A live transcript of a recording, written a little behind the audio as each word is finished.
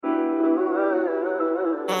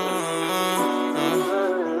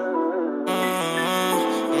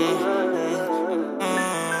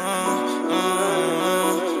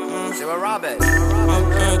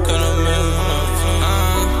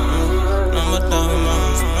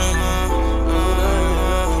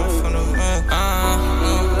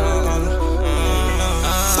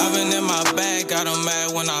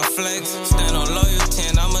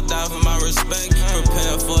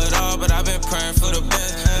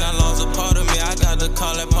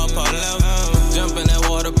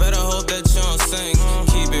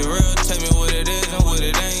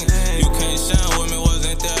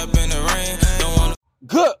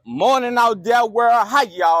Morning out there, world. How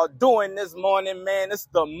y'all doing this morning, man? It's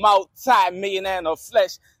the multi-millionaire in the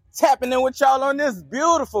flesh tapping in with y'all on this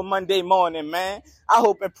beautiful Monday morning, man. I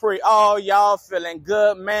hope and pray all y'all feeling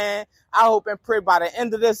good, man. I hope and pray by the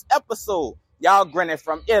end of this episode, y'all grinning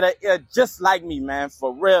from ear to ear just like me, man.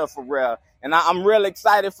 For real, for real. And I'm real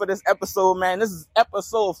excited for this episode, man. This is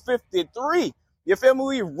episode 53. You feel me?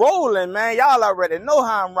 We rolling, man. Y'all already know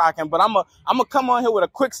how I'm rocking, but I'm gonna come on here with a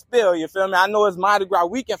quick spill. You feel me? I know it's Mardi Gras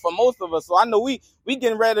weekend for most of us, so I know we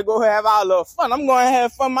getting ready to go have our little fun. I'm going to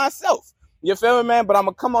have fun myself. You feel me, man? But I'm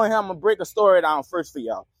gonna come on here. I'm gonna break a story down first for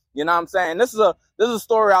y'all. You know what I'm saying? This is a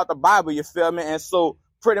story out the Bible. You feel me? And so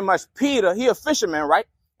pretty much Peter, he a fisherman, right?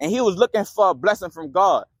 And he was looking for a blessing from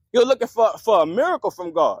God. He was looking for a miracle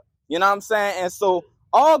from God. You know what I'm saying? And so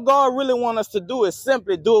all God really wants us to do is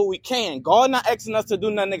simply do what we can. God not asking us to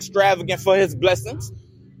do nothing extravagant for his blessings.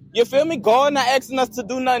 You feel me? God not asking us to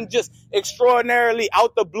do nothing just extraordinarily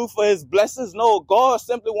out the blue for his blessings. No, God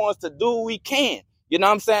simply wants to do what we can. You know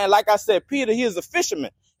what I'm saying? Like I said, Peter, he is a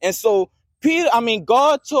fisherman. And so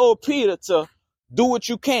God told Peter to do what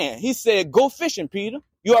you can. He said, go fishing, Peter.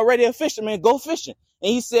 You already a fisherman, go fishing.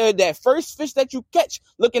 And he said that first fish that you catch,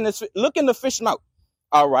 look in the fish mouth.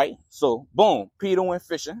 All right. So boom, Peter went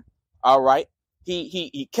fishing. All right.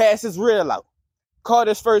 He cast his reel out, caught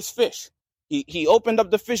his first fish. He opened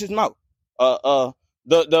up the fish's mouth.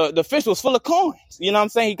 The fish was full of coins. You know what I'm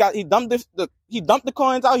saying? He dumped the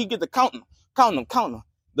coins out. He get to count them.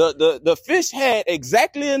 The fish had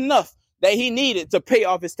exactly enough that he needed to pay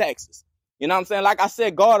off his taxes. You know what I'm saying? Like I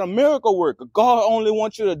said, God a miracle worker. God only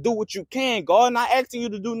wants you to do what you can. God not asking you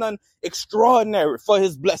to do nothing extraordinary for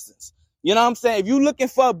his blessings. You know what I'm saying? If you're looking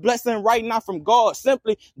for a blessing right now from God,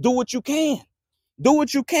 simply do what you can. Do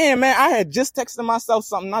what you can, man. I had just texted myself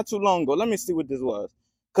something not too long ago. Let me see what this was.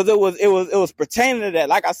 Cause it was pertaining to that.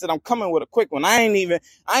 Like I said, I'm coming with a quick one. I ain't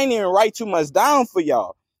even write too much down for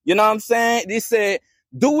y'all. You know what I'm saying? They said,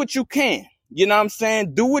 do what you can. You know what I'm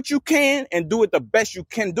saying? Do what you can and do it the best you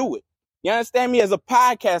can do it. You understand me? As a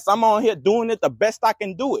podcast, I'm on here doing it the best I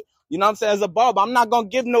can do it. You know what I'm saying? As a barber, I'm not going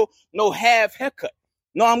to give no half haircut.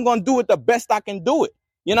 No, I'm going to do it the best I can do it.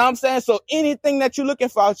 You know what I'm saying? So anything that you're looking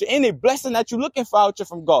for out you, any blessing that you're looking for out you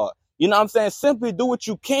from God, you know what I'm saying? Simply do what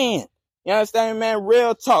you can. You understand, man?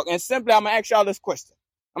 Real talk. And simply, I'm going to ask y'all this question.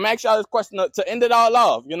 I'm going to ask y'all this question to end it all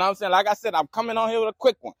off. You know what I'm saying? Like I said, I'm coming on here with a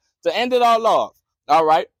quick one to end it all off. All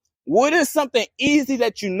right. What is something easy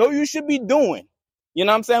that you know you should be doing? You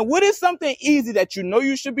know what I'm saying? What is something easy that you know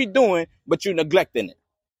you should be doing, but you're neglecting it?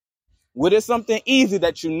 What is something easy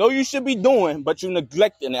that you know you should be doing, but you're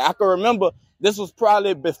neglecting it? I can remember this was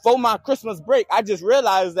probably before my Christmas break. I just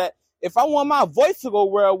realized that if I want my voice to go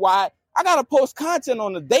worldwide, I got to post content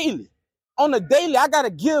on the daily. On the daily, I got to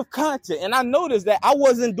give content. And I noticed that I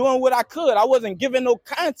wasn't doing what I could. I wasn't giving no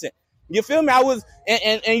content. You feel me? I was,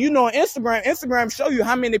 and you know, on Instagram show you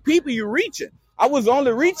how many people you're reaching. I was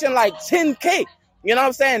only reaching like 10K. You know what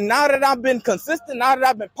I'm saying? Now that I've been consistent, now that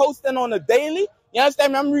I've been posting on the daily, you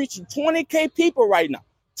understand me? I'm reaching 20K people right now.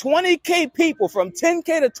 20K people, from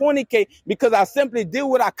 10K to 20K, because I simply did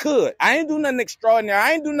what I could. I ain't do nothing extraordinary.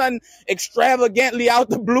 I ain't do nothing extravagantly out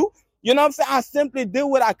the blue. You know what I'm saying? I simply did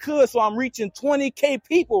what I could, so I'm reaching 20K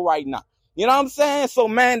people right now. You know what I'm saying? So,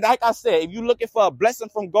 man, like I said, if you're looking for a blessing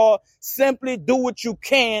from God, simply do what you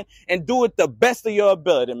can and do it the best of your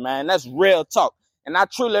ability, man. That's real talk. And I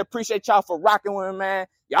truly appreciate y'all for rocking with me, man.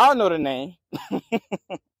 Y'all know the name.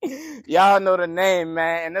 Y'all know the name,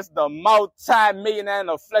 man. And it's the multi-millionaire in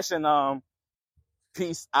the flesh. And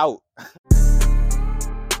peace out.